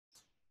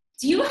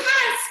do you have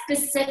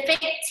specific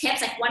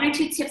tips, like 1 or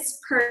 2 tips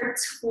per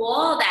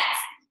tool that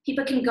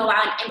people can go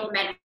out and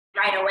implement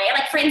right away?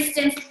 Like for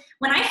instance,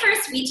 when I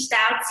first reached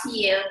out to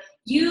you,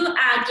 you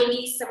gave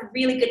me some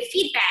really good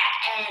feedback,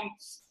 and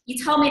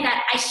you told me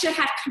that I should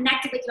have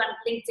connected with you on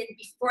LinkedIn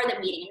before the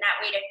meeting and not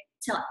waited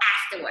till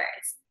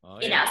afterwards. Oh,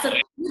 yeah. You know, so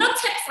little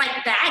tips like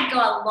that go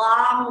a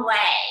long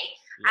way.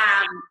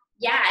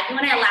 Yeah. If you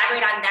want to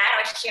elaborate on that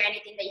or share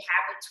anything that you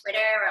have with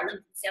Twitter or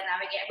LinkedIn Sales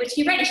Navigator, which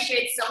you've already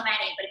shared so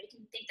many, but if you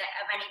can think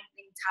of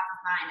anything top of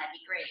mind, that'd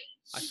be great.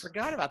 I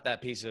forgot about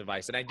that piece of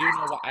advice, and I do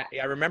know why.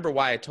 I remember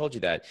why I told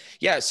you that.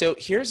 Yeah. So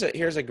here's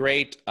a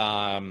great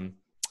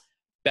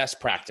best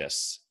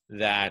practice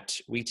that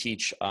we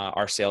teach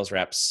our sales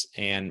reps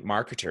and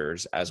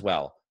marketers as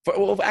well.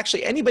 Well,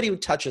 actually, anybody who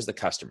touches the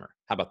customer.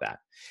 How about that?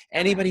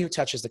 Anybody who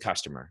touches the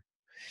customer.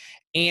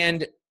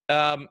 And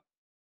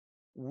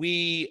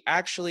we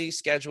actually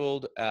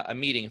scheduled a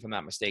meeting, if I'm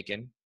not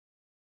mistaken.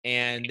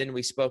 And then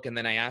we spoke, and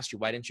then I asked you,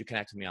 why didn't you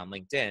connect with me on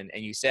LinkedIn?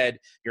 And you said,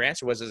 your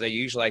answer was, I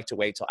usually like to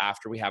wait till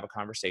after we have a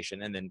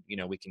conversation, and then,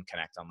 we can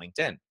connect on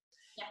LinkedIn.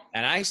 Yeah.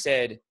 And I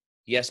said,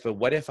 yes, but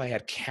what if I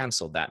had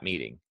canceled that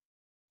meeting?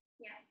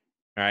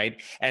 All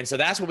right. And so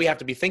that's what we have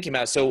to be thinking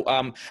about. So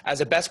as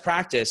a best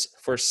practice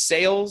for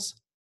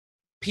sales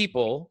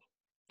people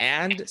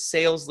and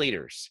sales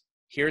leaders,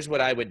 here's what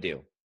I would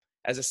do.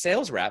 As a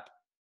sales rep,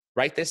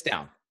 write this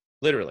down,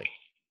 literally.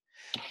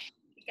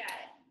 You got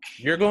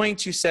it. You're going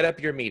to set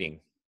up your meeting,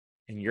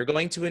 and you're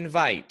going to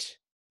invite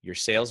your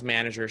sales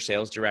manager,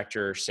 sales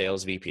director,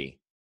 sales VP.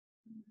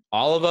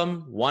 All of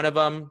them, one of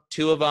them,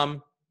 two of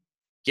them,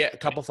 get a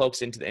couple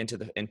folks into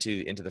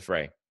the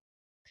fray.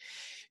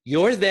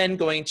 You're then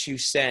going to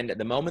send, at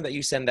the moment that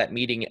you send that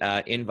meeting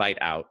invite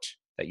out,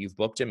 that you've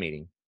booked a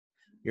meeting,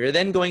 you're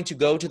then going to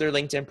go to their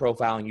LinkedIn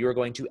profile, and you're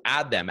going to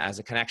add them as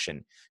a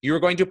connection. You're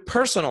going to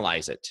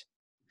personalize it.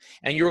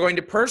 And you're going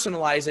to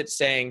personalize it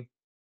saying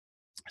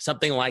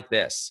something like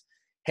this.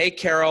 Hey,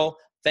 Carol,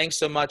 thanks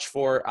so much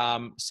for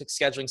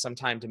scheduling some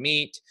time to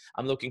meet.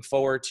 I'm looking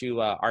forward to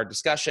our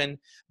discussion.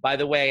 By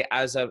the way,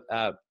 as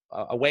a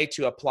way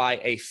to apply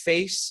a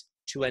face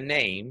to a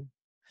name,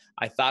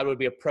 I thought it would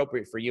be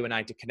appropriate for you and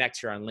I to connect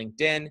here on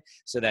LinkedIn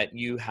so that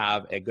you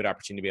have a good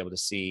opportunity to be able to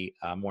see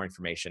more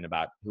information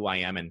about who I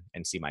am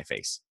and see my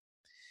face.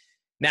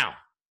 Now,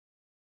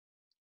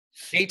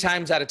 8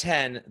 times out of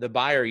 10, the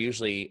buyer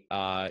usually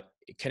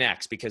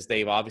connects because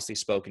they've obviously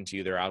spoken to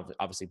you. They're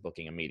obviously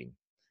booking a meeting.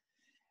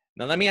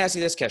 Now, let me ask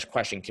you this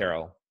question,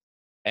 Carol.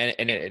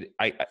 And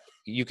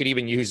you could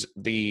even use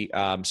the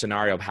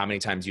scenario of how many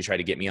times you tried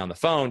to get me on the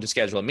phone to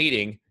schedule a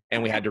meeting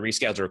and we had to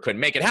reschedule or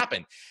couldn't make it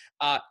happen.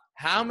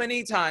 How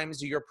many times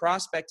do your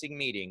prospecting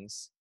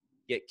meetings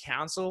get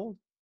canceled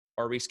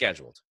or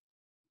rescheduled?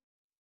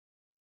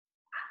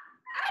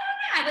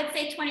 I don't know. I would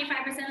say 25%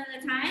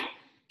 of the time.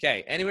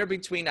 Okay. Anywhere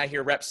between, I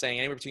hear reps saying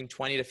anywhere between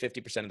 20 to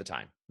 50% of the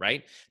time,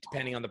 right?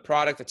 Depending on the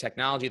product, the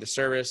technology, the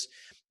service,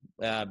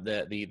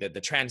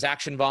 the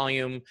transaction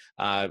volume,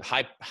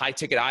 high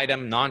ticket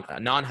item, non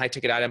high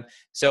ticket item.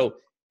 So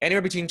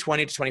anywhere between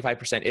 20 to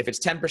 25%. If it's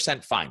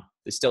 10%, fine.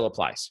 This still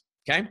applies.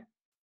 Okay.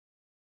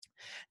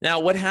 Now,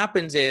 what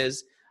happens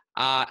is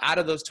out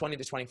of those 20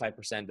 to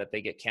 25% that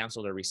they get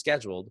canceled or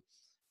rescheduled,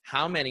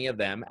 how many of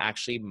them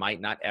actually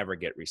might not ever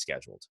get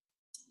rescheduled?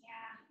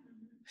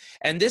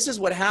 And this is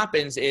what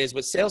happens is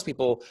with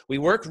salespeople, we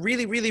work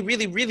really, really,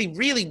 really, really,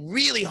 really,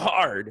 really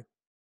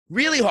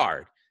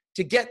hard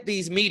to get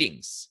these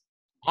meetings.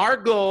 Our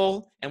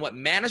goal and what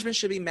management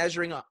should be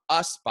measuring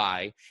us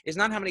by is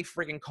not how many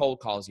freaking cold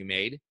calls you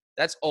made.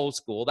 That's old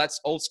school. That's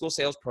old school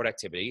sales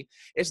productivity.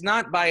 It's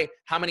not by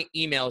how many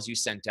emails you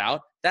sent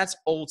out. That's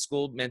old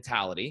school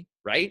mentality,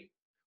 right?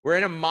 We're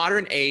in a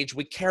modern age.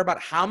 We care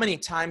about how many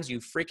times you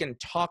freaking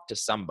talk to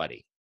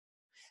somebody.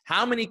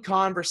 How many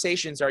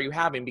conversations are you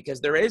having?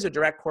 Because there is a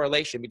direct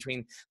correlation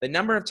between the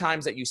number of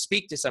times that you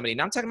speak to somebody.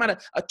 Now, I'm talking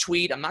about a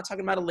tweet. I'm not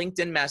talking about a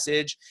LinkedIn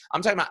message.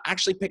 I'm talking about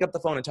actually pick up the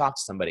phone and talk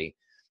to somebody.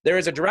 There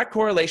is a direct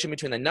correlation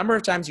between the number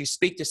of times you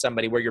speak to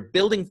somebody where you're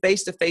building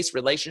face-to-face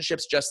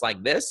relationships just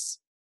like this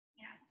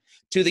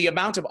to the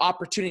amount of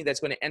opportunity that's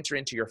going to enter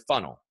into your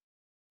funnel.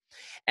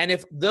 And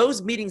if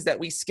those meetings that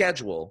we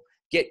schedule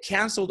get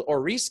canceled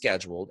or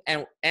rescheduled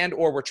and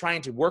or we're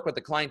trying to work with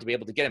the client to be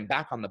able to get them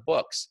back on the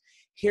books,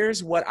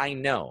 here's what I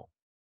know,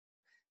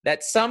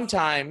 that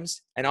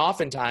sometimes and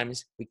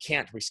oftentimes we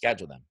can't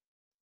reschedule them.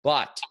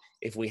 But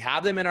if we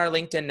have them in our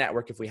LinkedIn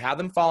network, if we have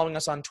them following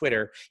us on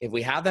Twitter, if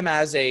we have them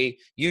as a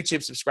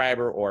YouTube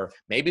subscriber, or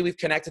maybe we've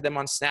connected them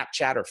on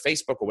Snapchat or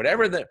Facebook or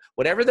whatever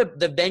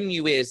the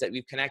venue is that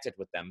we've connected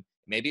with them,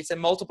 maybe it's in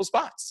multiple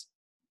spots.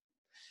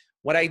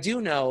 What I do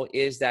know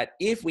is that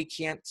if we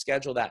can't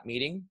schedule that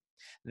meeting,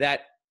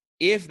 that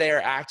if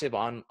they're active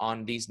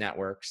on these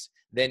networks,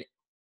 then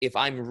if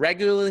I'm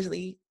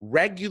regularly,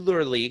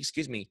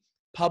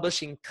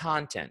 publishing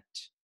content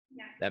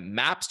that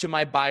maps to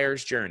my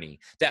buyer's journey,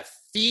 that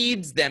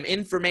feeds them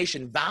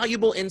information,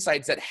 valuable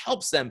insights that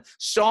helps them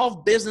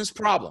solve business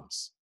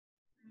problems,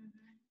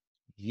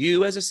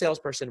 you as a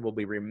salesperson will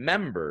be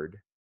remembered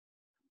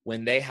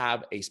when they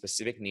have a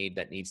specific need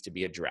that needs to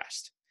be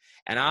addressed.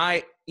 And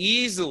I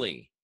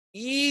easily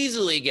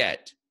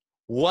get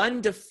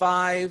 1 to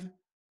 5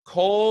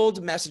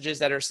 cold messages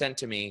that are sent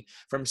to me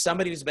from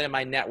somebody who's been in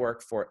my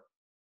network for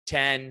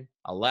 10,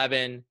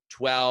 11,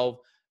 12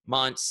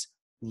 months,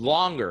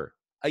 longer,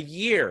 a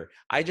year.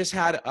 I just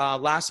had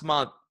last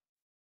month,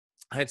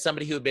 I had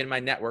somebody who had been in my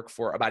network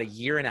for about 1.5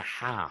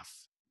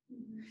 years.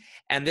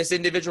 And this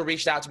individual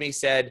reached out to me,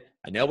 said,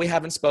 I know we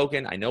haven't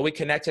spoken. I know we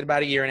connected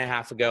about 1.5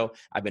 years ago.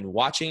 I've been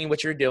watching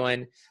what you're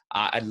doing.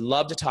 I'd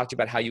love to talk to you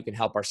about how you can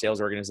help our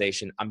sales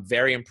organization. I'm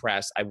very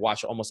impressed. I've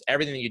watched almost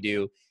everything that you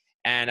do,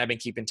 and I've been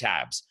keeping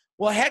tabs.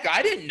 Well, heck,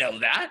 I didn't know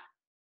that,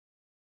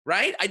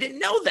 right? I didn't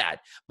know that.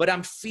 But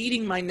I'm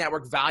feeding my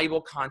network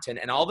valuable content,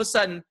 and all of a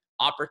sudden,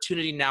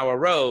 opportunity now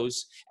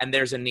arose, and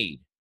there's a need.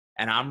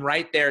 And I'm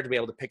right there to be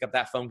able to pick up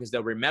that phone because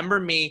they'll remember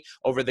me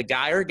over the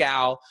guy or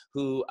gal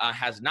who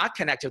has not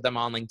connected with them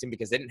on LinkedIn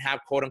because they didn't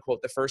have, quote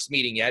unquote, the first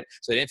meeting yet.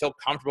 So they didn't feel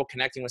comfortable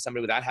connecting with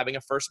somebody without having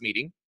a first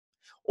meeting.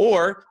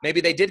 Or maybe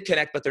they did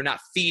connect, but they're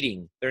not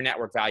feeding their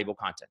network valuable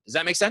content. Does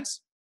that make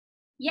sense?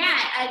 Yeah,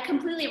 it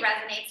completely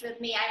resonates with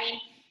me. I mean,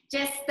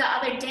 just the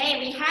other day,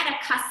 we had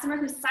a customer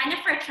who signed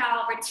up for a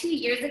trial over 2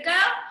 years ago.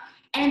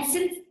 And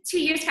since 2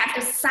 years passed,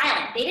 it was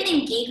silent. They didn't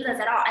engage with us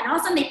at all. And all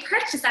of a sudden, they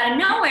purchased out of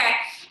nowhere.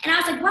 And I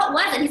was like, what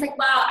was it? He's like,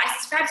 well, I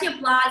subscribe to your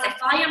blogs. I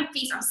follow you on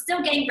Facebook. I'm still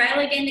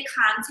regularly getting the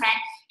content.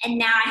 And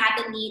now I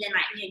have the need and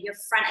you're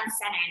front and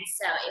center. And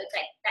so it was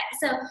like that.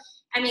 So,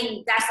 I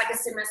mean, that's like a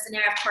similar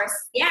scenario, of course.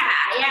 Yeah.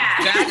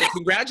 Exactly.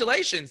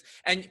 Congratulations.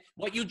 And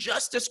what you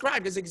just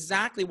described is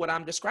exactly what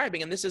I'm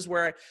describing. And this is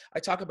where I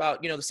talk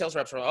about, the sales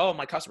reps are, oh,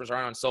 my customers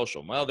aren't on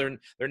social. Well,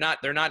 they're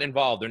not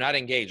involved. They're not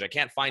engaged. I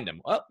can't find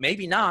them. Well,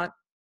 maybe not.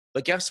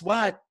 But guess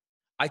what?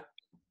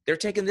 They're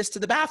taking this to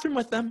the bathroom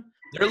with them.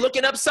 They're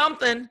looking up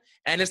something,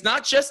 and it's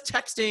not just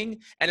texting,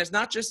 and it's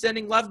not just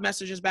sending love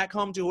messages back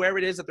home to whoever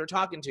it is that they're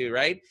talking to,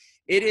 right?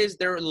 It is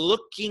they're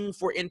looking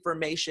for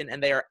information,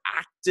 and they are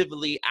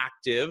actively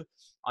active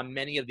on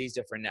many of these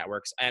different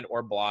networks and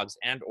or blogs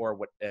and or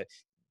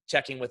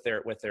checking with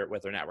their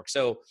network.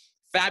 So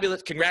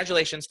fabulous,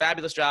 congratulations,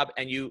 fabulous job,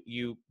 and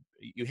you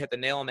hit the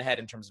nail on the head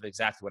in terms of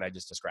exactly what I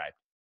just described.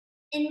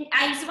 And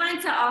I just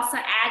wanted to also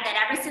add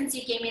that ever since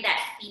you gave me that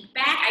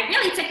feedback, I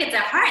really took it to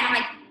heart. And I'm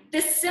like,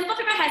 this simple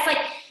feedback has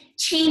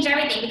changed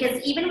everything.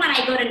 Because even when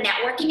I go to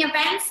networking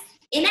events,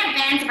 in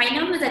advance, if I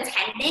know who's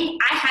attending,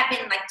 I have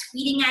been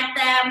tweeting at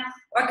them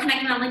or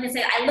connecting on LinkedIn and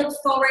say, I look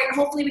forward,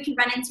 hopefully we can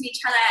run into each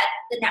other at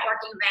the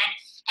networking event.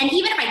 And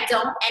even if I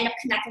don't end up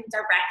connecting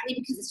directly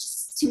because it's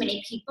just too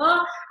many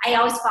people, I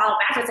always follow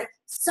back. It's like,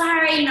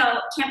 sorry,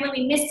 can't believe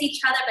we missed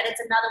each other, but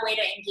it's another way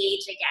to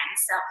engage again.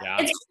 So yeah.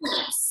 It's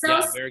really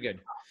so very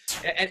good.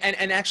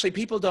 And actually,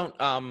 people don't,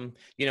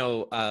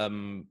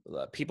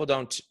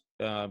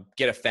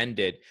 get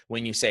offended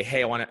when you say,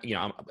 hey, I want to,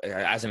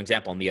 as an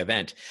example in the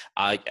event,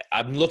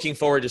 I'm looking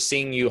forward to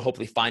seeing you,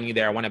 hopefully finding you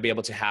there. I want to be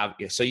able to have,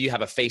 so you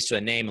have a face to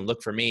a name and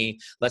look for me.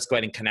 Let's go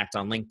ahead and connect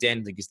on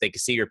LinkedIn because they can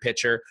see your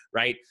picture,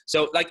 right?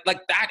 So like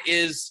that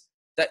is,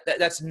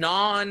 that's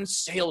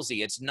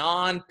non-salesy. It's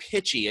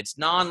non-pitchy. It's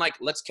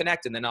let's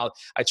connect. And then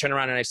I turn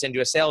around and I send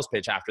you a sales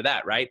pitch after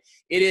that, right?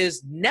 It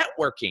is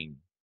networking.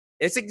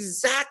 It's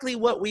exactly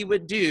what we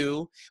would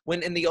do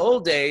when in the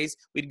old days,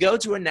 we'd go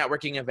to a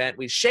networking event,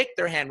 we'd shake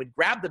their hand, we'd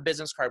grab the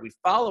business card, we'd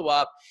follow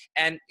up,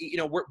 and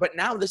but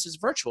now this is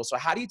virtual. So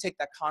how do you take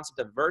that concept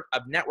of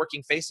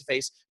networking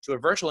face-to-face to a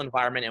virtual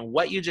environment? And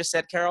what you just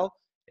said, Carol,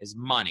 is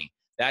money.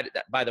 That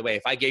by the way,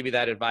 if I gave you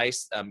that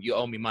advice, you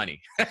owe me money.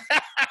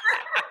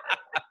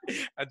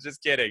 I'm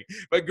just kidding,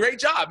 but great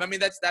job. I mean,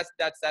 that's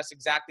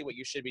exactly what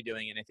you should be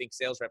doing. And I think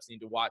sales reps need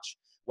to watch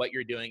what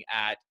you're doing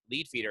at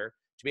Leadfeeder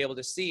to be able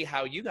to see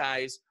how you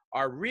guys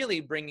are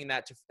really bringing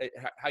that to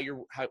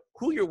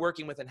who you're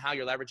working with and how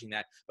you're leveraging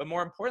that. But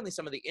more importantly,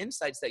 some of the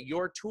insights that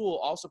your tool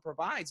also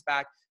provides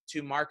back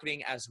to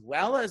marketing as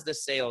well as the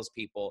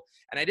salespeople.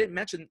 And I didn't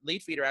mention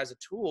Leadfeeder as a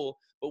tool,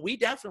 but we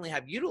definitely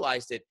have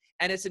utilized it.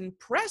 And it's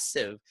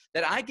impressive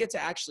that I get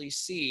to actually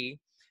see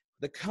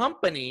the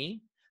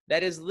company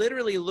that is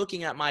literally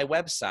looking at my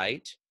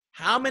website,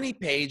 how many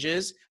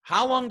pages,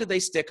 how long do they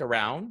stick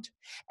around?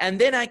 And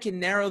then I can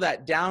narrow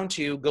that down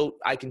to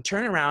I can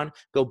turn around,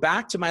 go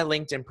back to my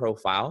LinkedIn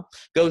profile,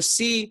 go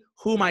see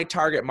who my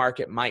target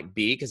market might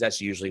be, because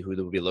that's usually who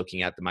they'll be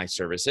looking at my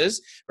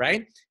services,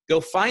 right? Go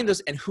find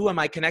those and who am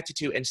I connected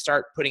to and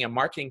start putting a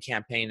marketing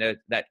campaign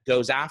that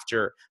goes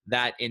after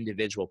that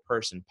individual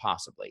person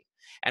possibly.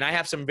 And I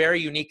have some very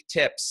unique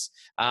tips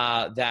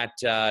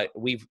that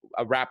we've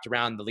wrapped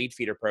around the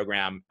Leadfeeder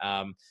program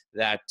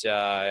that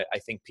I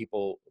think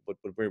people would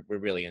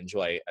really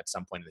enjoy at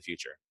some point in the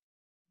future.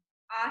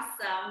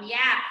 Awesome. Yeah.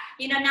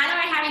 Now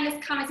that we're having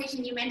this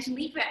conversation, you mentioned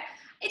Leadfeeder.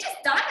 It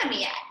just dawned on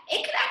me.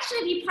 It could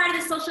actually be part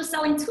of the social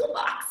selling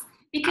toolbox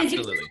because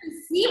Absolutely. You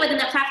can see within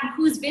the platform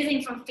who's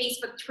visiting from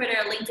Facebook, Twitter,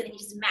 LinkedIn, and you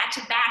just match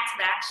it back to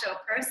the actual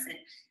person.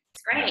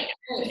 It's great.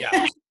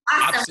 Yeah.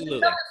 Awesome.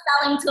 Absolutely. It's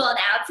a selling tool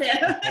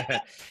now too.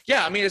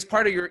 Yeah, I mean, it's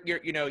part of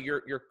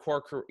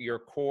your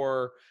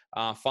core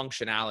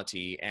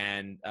functionality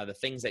and the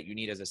things that you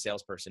need as a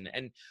salesperson.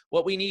 And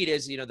what we need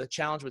is, the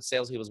challenge with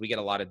salespeople is we get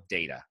a lot of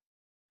data,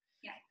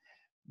 Yeah.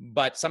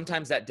 but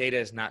sometimes that data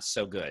is not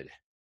so good.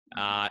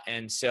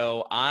 And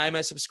so I'm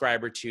a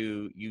subscriber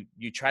to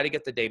you try to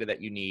get the data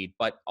that you need,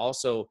 but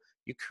also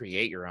you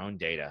create your own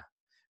data,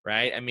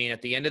 right? I mean,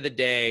 at the end of the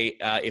day,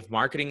 if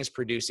marketing is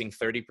producing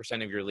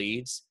 30% of your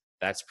leads,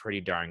 that's pretty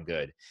darn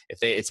good.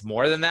 If it's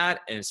more than that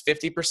and it's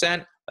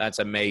 50%, that's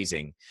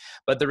amazing.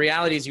 But the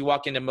reality is you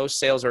walk into most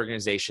sales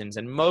organizations,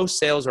 and most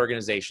sales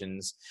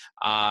organizations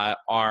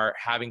are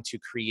having to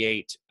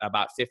create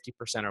about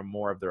 50% or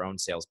more of their own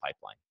sales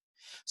pipeline.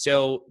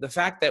 So the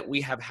fact that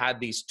we have had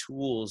these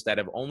tools that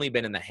have only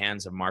been in the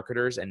hands of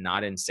marketers and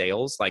not in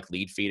sales, like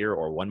Leadfeeder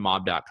or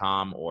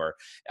onemob.com or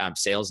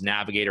Sales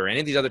Navigator or any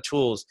of these other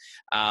tools,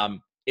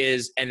 and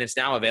it's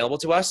now available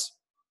to us.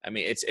 I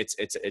mean,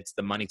 it's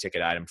the money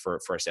ticket item for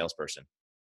a salesperson.